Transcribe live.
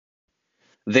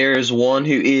There is one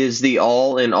who is the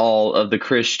all in all of the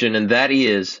Christian, and that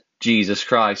is Jesus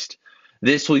Christ.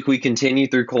 This week we continue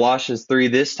through Colossians 3,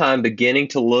 this time beginning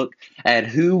to look at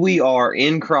who we are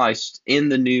in Christ in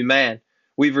the new man.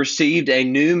 We've received a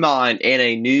new mind and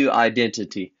a new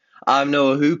identity. I'm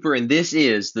Noah Hooper, and this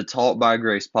is the Taught by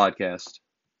Grace podcast.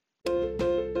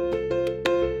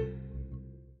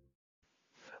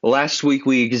 Last week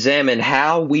we examined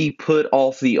how we put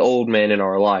off the old man in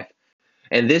our life.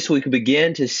 And this week we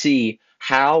begin to see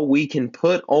how we can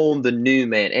put on the new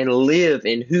man and live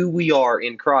in who we are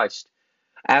in Christ.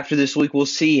 After this week, we'll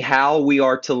see how we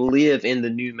are to live in the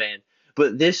new man.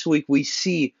 But this week, we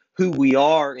see who we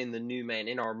are in the new man,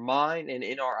 in our mind and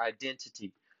in our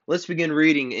identity. Let's begin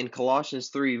reading in Colossians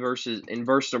 3,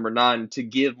 verse number 9, to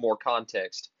give more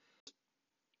context.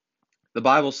 The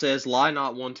Bible says, "Lie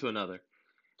not one to another,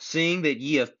 seeing that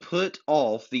ye have put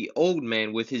off the old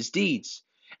man with his deeds,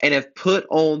 and have put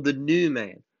on the new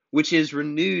man, which is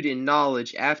renewed in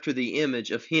knowledge after the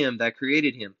image of him that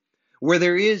created him, where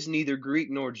there is neither Greek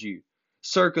nor Jew,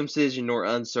 circumcision nor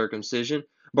uncircumcision,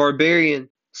 barbarian,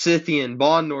 Scythian,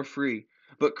 bond nor free,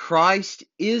 but Christ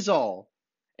is all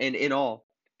and in all."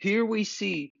 Here we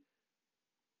see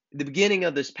the beginning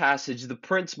of this passage, the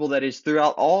principle that is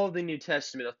throughout all of the New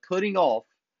Testament of putting off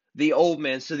the old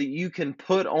man so that you can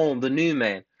put on the new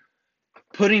man.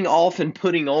 Putting off and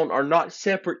putting on are not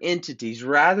separate entities.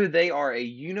 Rather, they are a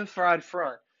unified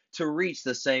front to reach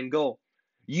the same goal.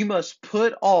 You must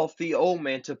put off the old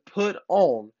man to put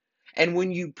on. And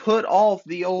when you put off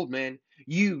the old man,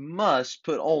 you must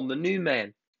put on the new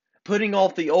man. Putting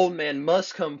off the old man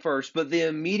must come first, but the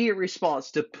immediate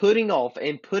response to putting off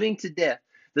and putting to death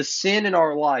the sin in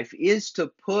our life is to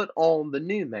put on the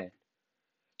new man.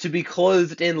 To be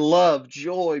clothed in love,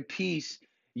 joy, peace,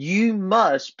 you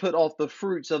must put off the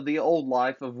fruits of the old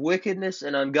life of wickedness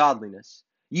and ungodliness.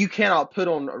 You cannot put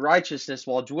on righteousness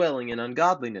while dwelling in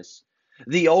ungodliness.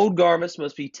 The old garments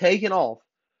must be taken off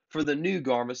for the new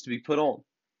garments to be put on.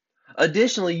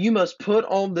 Additionally, you must put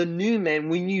on the new man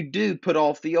when you do put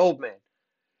off the old man.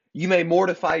 You may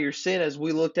mortify your sin as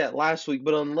we looked at last week,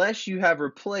 but unless you have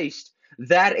replaced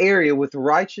that area with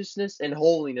righteousness and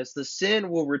holiness, the sin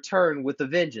will return with a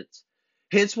vengeance.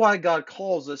 Hence why God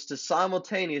calls us to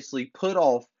simultaneously put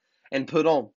off and put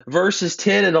on. Verses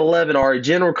 10 and 11 are a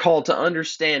general call to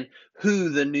understand who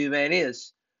the new man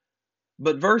is.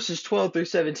 But verses 12 through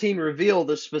 17 reveal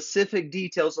the specific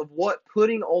details of what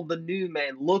putting on the new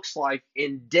man looks like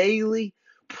in daily,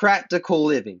 practical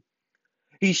living.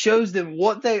 He shows them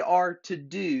what they are to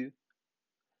do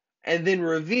and then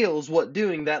reveals what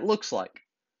doing that looks like.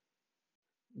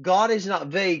 God is not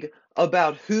vague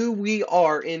about who we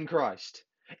are in Christ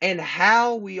and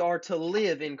how we are to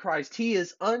live in Christ. He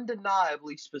is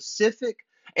undeniably specific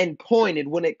and pointed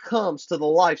when it comes to the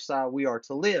lifestyle we are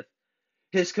to live.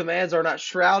 His commands are not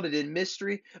shrouded in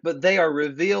mystery, but they are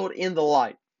revealed in the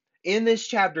light. In this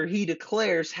chapter, he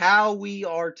declares how we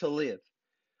are to live.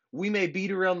 We may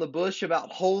beat around the bush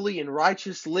about holy and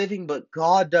righteous living, but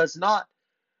God does not.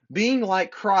 Being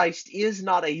like Christ is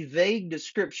not a vague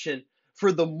description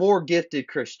for the more gifted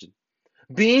Christian.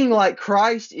 Being like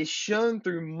Christ is shown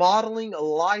through modeling a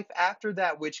life after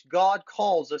that which God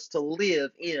calls us to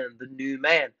live in the new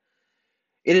man.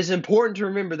 It is important to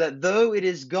remember that though it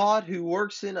is God who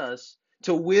works in us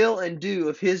to will and do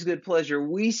of his good pleasure,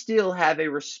 we still have a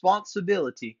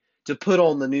responsibility to put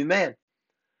on the new man.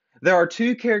 There are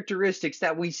two characteristics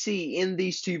that we see in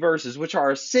these two verses which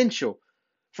are essential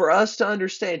for us to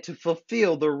understand to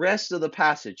fulfill the rest of the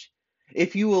passage.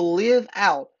 If you will live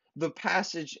out the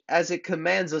passage as it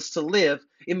commands us to live,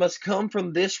 it must come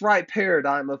from this right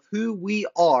paradigm of who we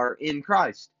are in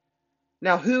Christ.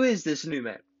 Now, who is this new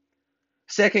man?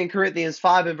 2 Corinthians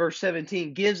 5 and verse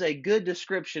 17 gives a good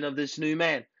description of this new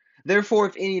man. Therefore,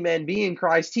 if any man be in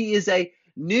Christ, he is a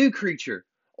new creature.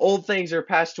 Old things are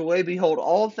passed away. Behold,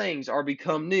 all things are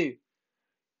become new.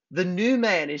 The new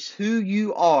man is who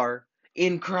you are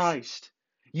in Christ.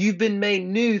 You've been made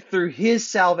new through his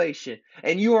salvation,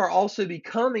 and you are also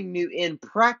becoming new in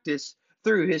practice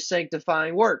through his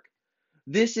sanctifying work.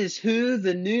 This is who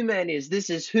the new man is. This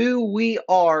is who we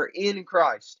are in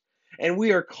Christ. And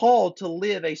we are called to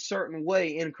live a certain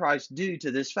way in Christ due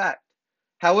to this fact.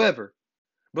 However,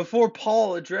 before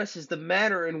Paul addresses the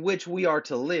manner in which we are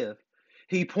to live,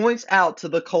 he points out to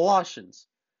the Colossians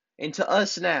and to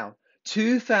us now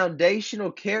two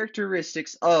foundational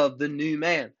characteristics of the new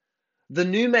man. The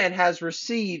new man has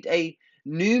received a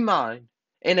new mind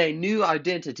and a new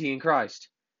identity in Christ.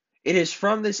 It is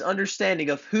from this understanding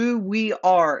of who we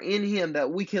are in him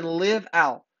that we can live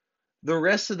out the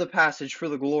rest of the passage for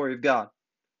the glory of God.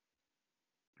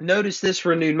 Notice this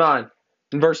renewed mind.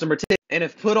 In verse number 10, and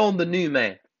have put on the new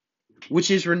man, which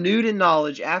is renewed in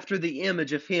knowledge after the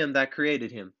image of him that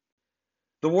created him.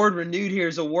 The word renewed here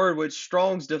is a word which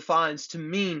Strong's defines to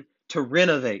mean to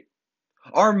renovate.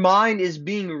 Our mind is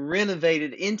being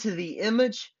renovated into the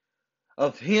image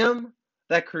of him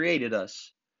that created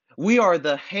us. We are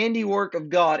the handiwork of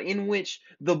God, in which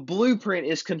the blueprint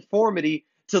is conformity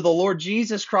to the Lord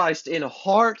Jesus Christ in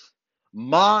heart,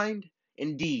 mind,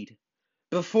 and deed.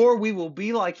 Before we will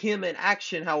be like him in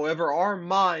action, however, our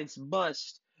minds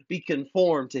must be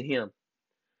conformed to him.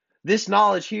 This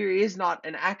knowledge here is not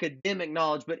an academic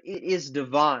knowledge, but it is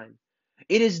divine.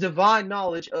 It is divine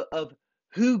knowledge of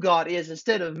who God is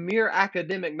instead of mere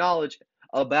academic knowledge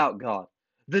about God.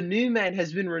 The new man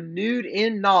has been renewed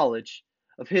in knowledge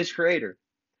of his Creator.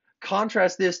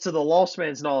 Contrast this to the lost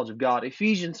man's knowledge of God.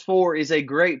 Ephesians 4 is a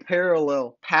great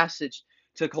parallel passage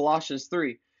to Colossians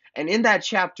 3. And in that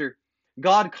chapter,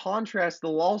 God contrasts the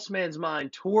lost man's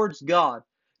mind towards God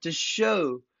to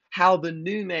show how the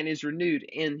new man is renewed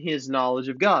in his knowledge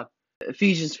of God.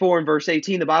 Ephesians 4 and verse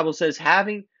 18, the Bible says,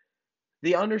 having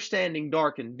the understanding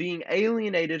darkened, being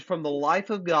alienated from the life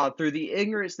of God through the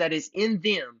ignorance that is in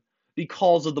them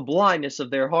because of the blindness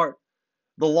of their heart.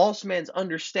 The lost man's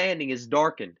understanding is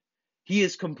darkened. He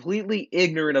is completely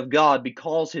ignorant of God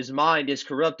because his mind is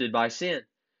corrupted by sin.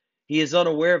 He is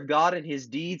unaware of God and his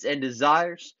deeds and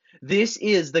desires. This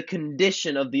is the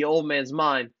condition of the old man's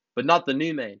mind, but not the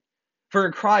new man. For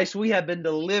in Christ we have been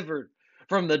delivered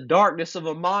from the darkness of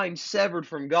a mind severed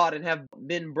from God and have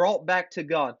been brought back to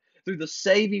God through the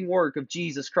saving work of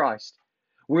Jesus Christ.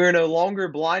 We are no longer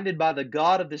blinded by the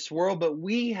God of this world, but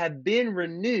we have been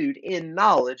renewed in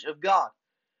knowledge of God.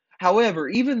 However,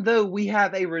 even though we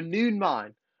have a renewed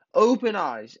mind, open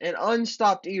eyes, and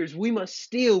unstopped ears, we must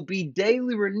still be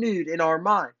daily renewed in our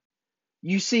mind.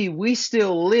 You see, we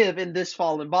still live in this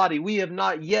fallen body. We have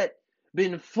not yet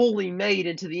been fully made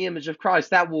into the image of Christ.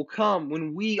 That will come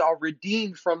when we are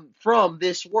redeemed from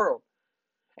this world.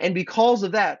 And because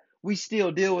of that, we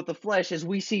still deal with the flesh, as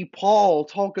we see Paul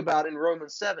talk about in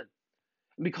Romans 7.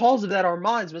 And because of that, our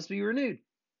minds must be renewed.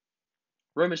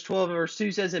 Romans 12 and verse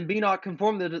 2 says, and be not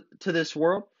conformed to this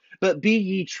world, but be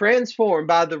ye transformed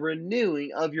by the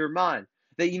renewing of your mind,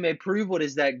 that ye may prove what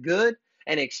is that good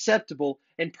and acceptable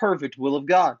and perfect will of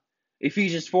God.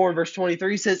 Ephesians 4 and verse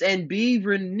 23 says, and be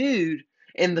renewed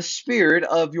in the spirit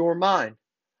of your mind.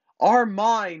 Our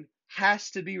mind has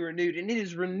to be renewed, and it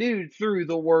is renewed through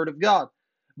the Word of God.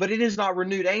 But it is not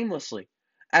renewed aimlessly.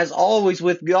 As always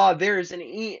with God, there is an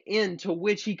end to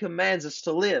which He commands us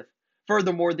to live.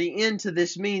 Furthermore, the end to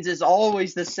this means is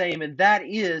always the same, and that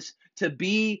is to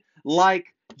be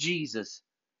like Jesus.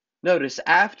 Notice,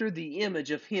 after the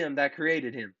image of Him that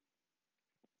created Him.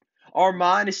 Our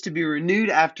mind is to be renewed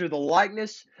after the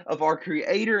likeness of our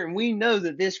Creator, and we know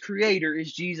that this Creator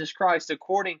is Jesus Christ,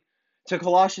 according to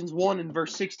Colossians 1 and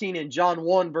verse 16 and John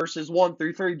 1 verses 1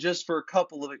 through 3, just for a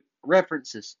couple of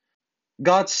references.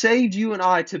 God saved you and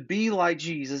I to be like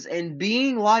Jesus, and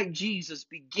being like Jesus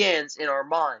begins in our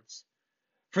minds.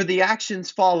 For the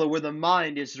actions follow where the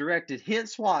mind is directed.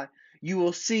 Hence why you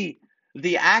will see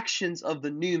the actions of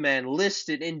the new man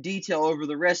listed in detail over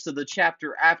the rest of the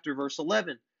chapter after verse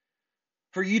 11.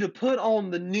 For you to put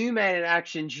on the new man in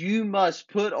actions, you must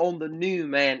put on the new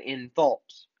man in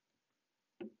thoughts.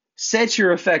 Set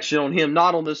your affection on Him,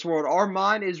 not on this world. Our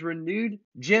mind is renewed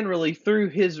generally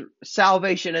through His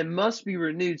salvation and must be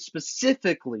renewed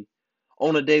specifically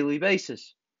on a daily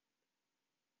basis.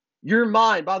 Your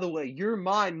mind, by the way, your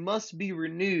mind must be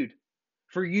renewed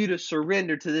for you to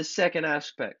surrender to this second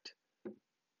aspect.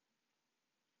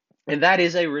 And that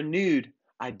is a renewed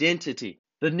identity.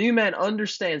 The new man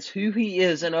understands who he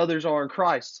is and others are in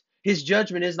Christ. His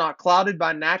judgment is not clouded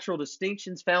by natural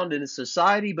distinctions found in his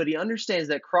society, but he understands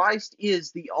that Christ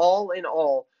is the all in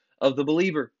all of the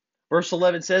believer. Verse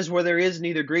 11 says, where there is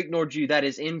neither Greek nor Jew, that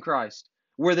is in Christ,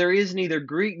 where there is neither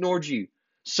Greek nor Jew,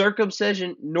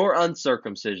 circumcision nor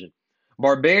uncircumcision,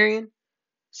 barbarian,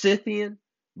 Scythian,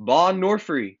 bond nor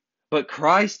free, but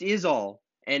Christ is all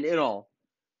and in all.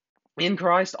 In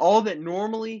Christ, all that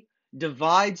normally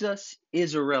divides us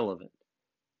is irrelevant.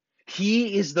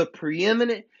 He is the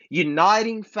preeminent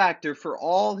uniting factor for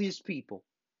all His people.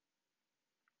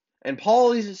 And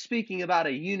Paul isn't speaking about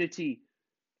a unity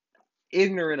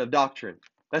ignorant of doctrine.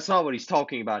 That's not what he's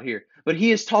talking about here. But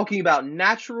he is talking about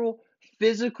natural,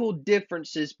 physical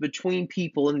differences between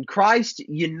people. And Christ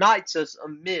unites us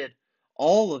amid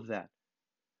all of that.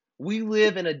 We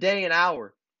live in a day and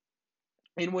hour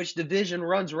in which division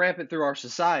runs rampant through our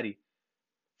society.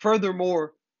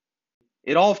 Furthermore,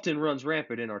 it often runs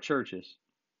rampant in our churches.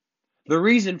 The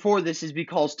reason for this is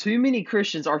because too many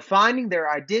Christians are finding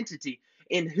their identity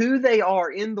in who they are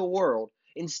in the world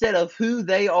instead of who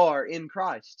they are in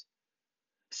Christ.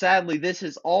 Sadly, this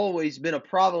has always been a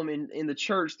problem in the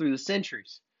church through the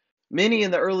centuries. Many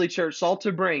in the early church sought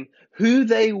to bring who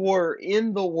they were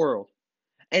in the world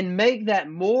and make that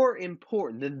more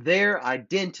important than their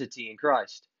identity in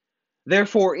Christ.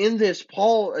 Therefore, in this,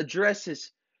 Paul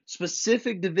addresses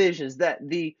specific divisions that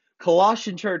the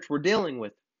Colossian church were dealing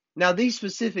with. Now, these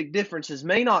specific differences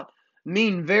may not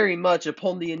mean very much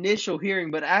upon the initial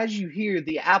hearing, but as you hear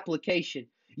the application,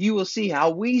 you will see how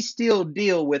we still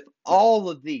deal with all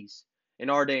of these in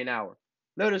our day and hour.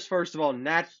 Notice, first of all,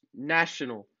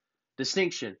 national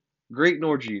distinction, Greek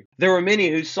nor Jew. There were many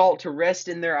who sought to rest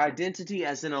in their identity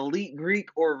as an elite Greek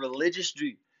or religious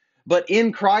Jew. But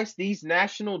in Christ, these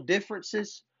national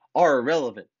differences are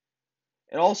irrelevant.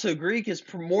 And also, Greek is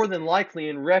more than likely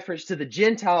in reference to the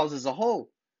Gentiles as a whole.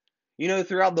 You know,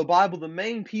 throughout the Bible, the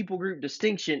main people group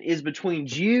distinction is between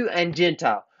Jew and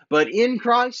Gentile. But in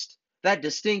Christ, that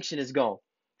distinction is gone.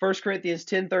 1 Corinthians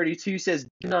 10:32 says,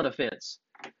 "Give none offense,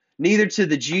 neither to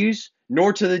the Jews,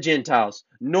 nor to the Gentiles,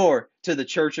 nor to the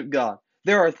church of God."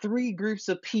 There are three groups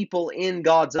of people in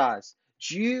God's eyes: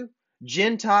 Jew,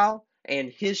 Gentile,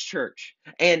 and His church.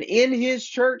 And in His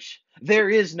church, there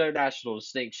is no national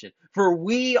distinction. For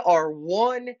we are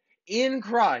one in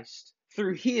Christ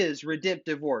through His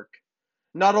redemptive work.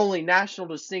 Not only national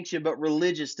distinction, but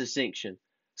religious distinction.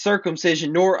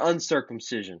 Circumcision nor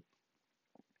uncircumcision.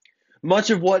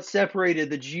 Much of what separated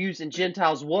the Jews and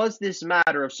Gentiles was this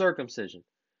matter of circumcision.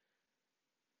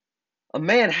 A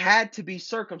man had to be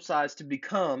circumcised to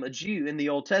become a Jew in the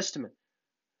Old Testament.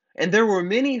 And there were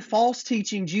many false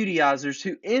teaching Judaizers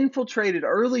who infiltrated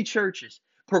early churches,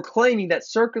 proclaiming that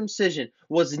circumcision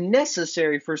was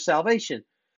necessary for salvation.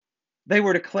 They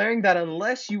were declaring that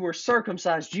unless you were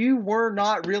circumcised, you were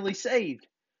not really saved.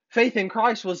 Faith in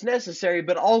Christ was necessary,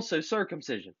 but also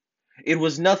circumcision. It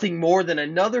was nothing more than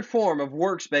another form of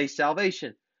works-based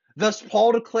salvation. Thus,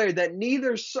 Paul declared that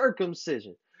neither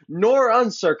circumcision nor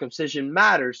uncircumcision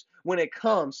matters when it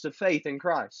comes to faith in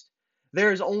Christ.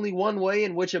 There is only one way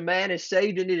in which a man is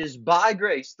saved, and it is by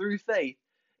grace through faith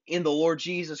in the Lord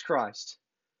Jesus Christ.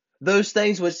 Those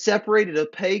things which separated a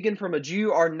pagan from a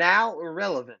Jew are now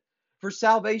irrelevant. For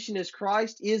salvation is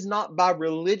Christ is not by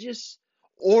religious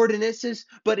ordinances,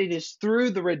 but it is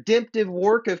through the redemptive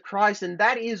work of Christ, and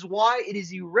that is why it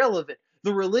is irrelevant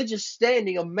the religious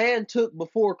standing a man took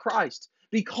before Christ,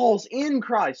 because in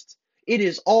Christ it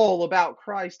is all about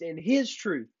Christ and His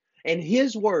truth and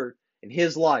His word and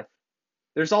His life.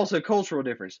 There's also cultural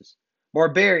differences.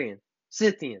 Barbarian,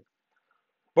 Scythian.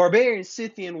 Barbarian and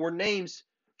Scythian were names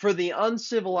for the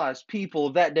uncivilized people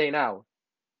of that day and hour.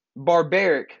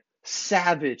 Barbaric,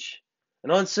 savage,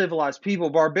 and uncivilized people.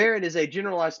 Barbarian is a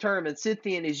generalized term, and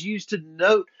Scythian is used to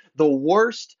denote the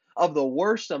worst of the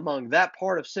worst among that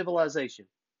part of civilization.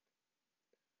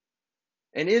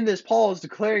 And in this, Paul is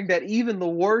declaring that even the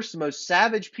worst, most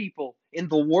savage people in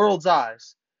the world's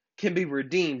eyes can be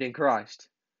redeemed in Christ.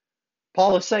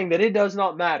 Paul is saying that it does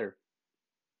not matter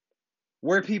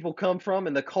where people come from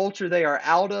and the culture they are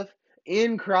out of.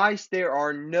 In Christ, there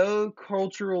are no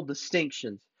cultural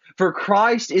distinctions. For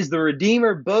Christ is the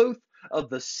Redeemer both of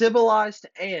the civilized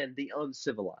and the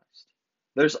uncivilized.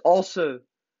 There's also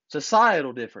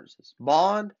societal differences,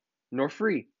 bond nor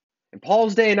free. In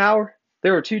Paul's day and hour,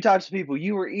 there were two types of people.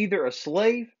 You were either a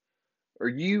slave or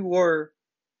you were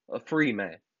a free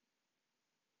man.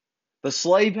 The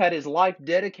slave had his life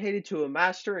dedicated to a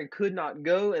master and could not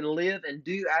go and live and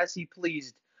do as he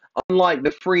pleased, unlike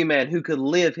the free man who could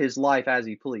live his life as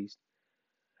he pleased.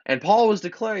 And Paul was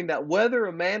declaring that whether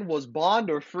a man was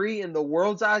bond or free in the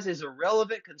world's eyes is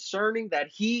irrelevant concerning that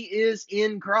he is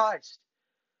in Christ.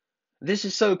 This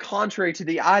is so contrary to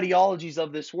the ideologies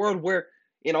of this world, where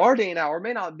in our day and hour it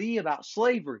may not be about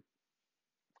slavery,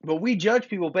 but we judge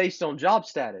people based on job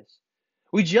status.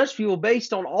 We judge people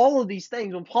based on all of these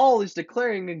things when Paul is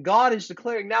declaring and God is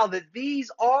declaring now that these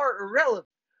are irrelevant.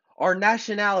 Our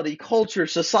nationality, culture,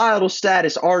 societal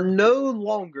status are no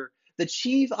longer the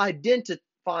chief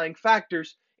identifying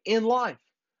factors in life.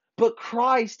 But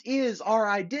Christ is our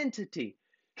identity.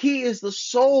 He is the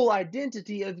sole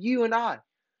identity of you and I.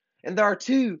 And there are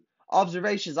two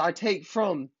observations I take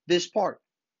from this part.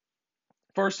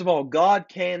 First of all, God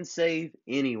can save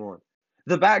anyone.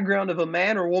 The background of a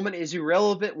man or woman is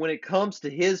irrelevant when it comes to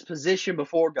his position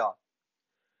before God.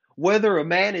 Whether a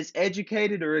man is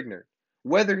educated or ignorant,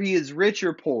 whether he is rich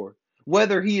or poor,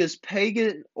 whether he is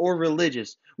pagan or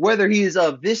religious, whether he is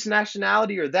of this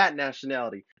nationality or that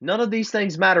nationality, none of these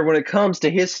things matter when it comes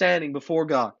to his standing before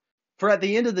God. For at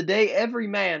the end of the day, every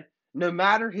man, no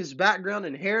matter his background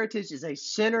and heritage, is a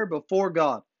sinner before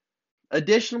God.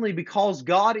 Additionally, because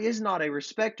God is not a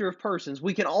respecter of persons,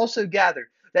 we can also gather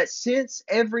that since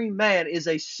every man is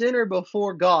a sinner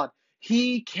before God,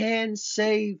 he can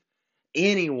save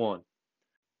anyone.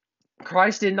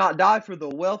 Christ did not die for the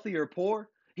wealthy or poor.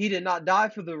 He did not die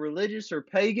for the religious or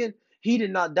pagan. He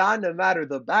did not die no matter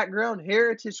the background,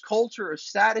 heritage, culture, or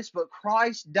status, but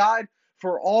Christ died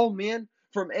for all men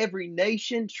from every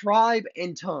nation, tribe,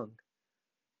 and tongue.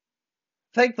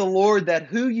 Thank the Lord that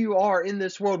who you are in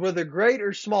this world, whether great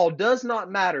or small, does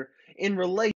not matter in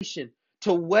relation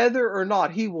to whether or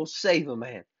not He will save a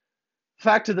man.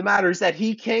 Fact of the matter is that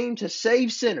He came to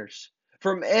save sinners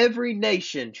from every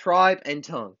nation, tribe, and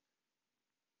tongue.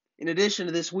 In addition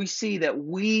to this, we see that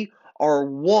we are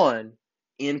one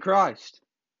in Christ.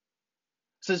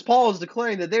 Since Paul is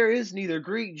declaring that there is neither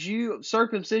Greek, Jew,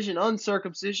 circumcision,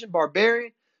 uncircumcision,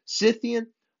 barbarian, Scythian,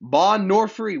 bond, nor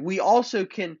free, we also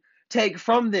can take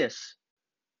from this.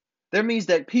 That means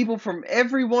that people from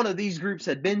every one of these groups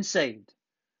had been saved.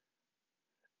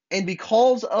 And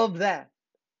because of that,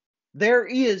 there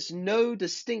is no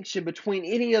distinction between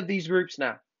any of these groups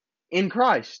now in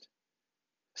Christ.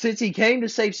 Since He came to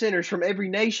save sinners from every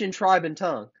nation, tribe, and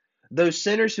tongue, those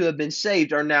sinners who have been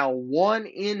saved are now one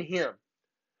in Him.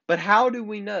 But how do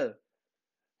we know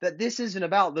that this isn't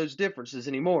about those differences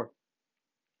anymore?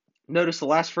 Notice the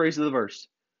last phrase of the verse.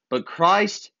 But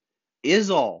Christ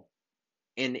is all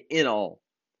and in all.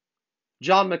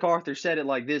 John MacArthur said it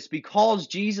like this: because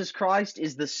Jesus Christ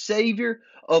is the Savior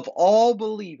of all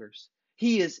believers,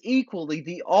 He is equally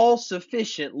the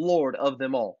all-sufficient Lord of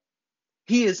them all.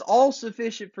 He is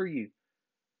all-sufficient for you.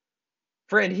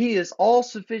 Friend, He is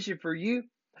all-sufficient for you,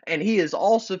 and He is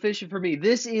all-sufficient for me.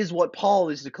 This is what Paul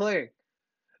is declaring.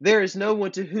 There is no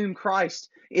one to whom Christ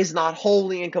is not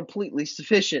wholly and completely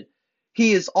sufficient.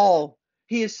 He is all.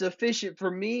 He is sufficient for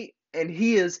me, and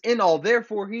He is in all.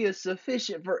 Therefore, He is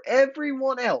sufficient for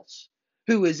everyone else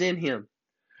who is in Him.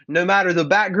 No matter the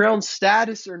background,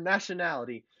 status, or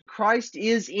nationality, Christ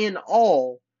is in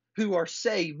all who are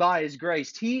saved by His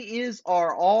grace. He is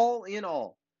our all in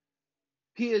all.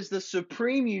 He is the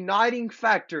supreme uniting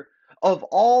factor of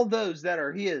all those that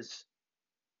are His.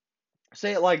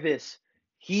 Say it like this: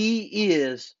 He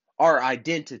is our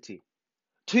identity.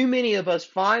 Too many of us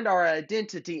find our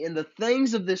identity in the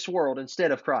things of this world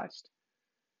instead of Christ.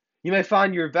 You may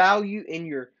find your value in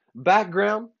your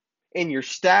background, in your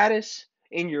status,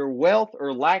 in your wealth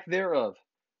or lack thereof.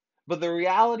 But the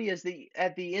reality is that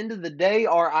at the end of the day,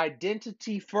 our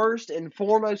identity first and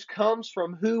foremost comes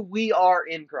from who we are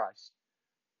in Christ.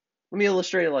 Let me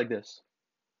illustrate it like this.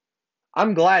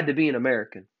 I'm glad to be an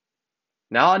American.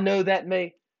 Now, I know that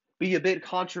may be a bit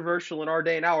controversial in our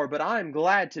day and hour, but I am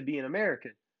glad to be an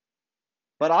American.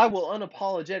 But I will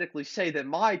unapologetically say that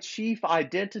my chief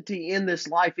identity in this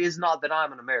life is not that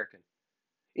I'm an American.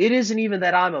 It isn't even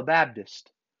that I'm a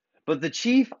Baptist. But the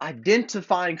chief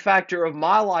identifying factor of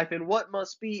my life and what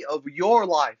must be of your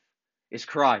life is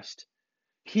Christ.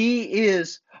 He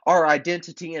is our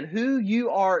identity, and who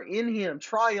you are in Him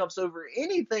triumphs over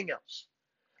anything else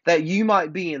that you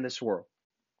might be in this world.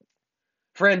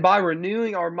 Friend, by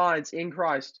renewing our minds in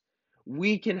Christ,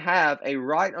 we can have a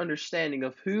right understanding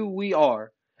of who we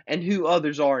are and who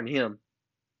others are in Him.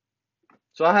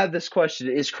 So I have this question: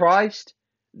 is Christ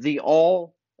the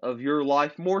all of your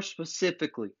life? More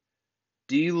specifically,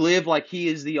 do you live like He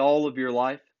is the all of your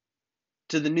life?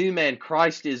 To the new man,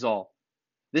 Christ is all.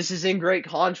 This is in great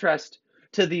contrast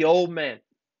to the old man,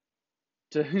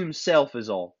 to whom self is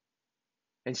all.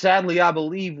 And sadly, I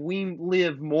believe we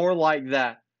live more like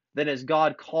that than as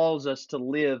God calls us to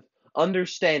live,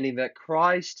 understanding that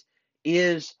Christ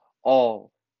is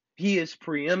all. He is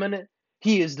preeminent.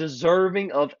 He is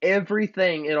deserving of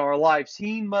everything in our lives.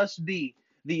 He must be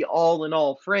the all in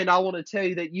all. Friend, I want to tell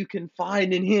you that you can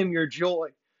find in Him your joy.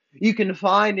 You can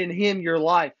find in Him your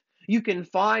life. You can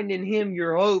find in Him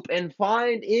your hope and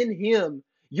find in Him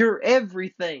your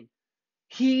everything.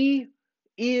 He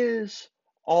is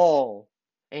all,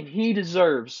 and He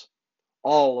deserves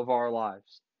all of our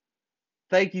lives.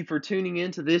 Thank you for tuning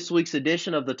in to this week's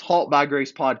edition of the Taught by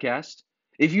Grace podcast.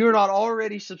 If you are not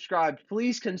already subscribed,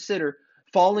 please consider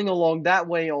following along that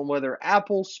way on whether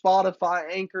Apple, Spotify,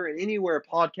 Anchor, and anywhere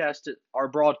podcasts are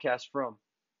broadcast from.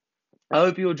 I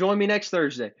hope you will join me next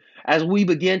Thursday as we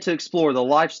begin to explore the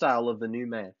lifestyle of the new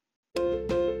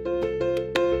man.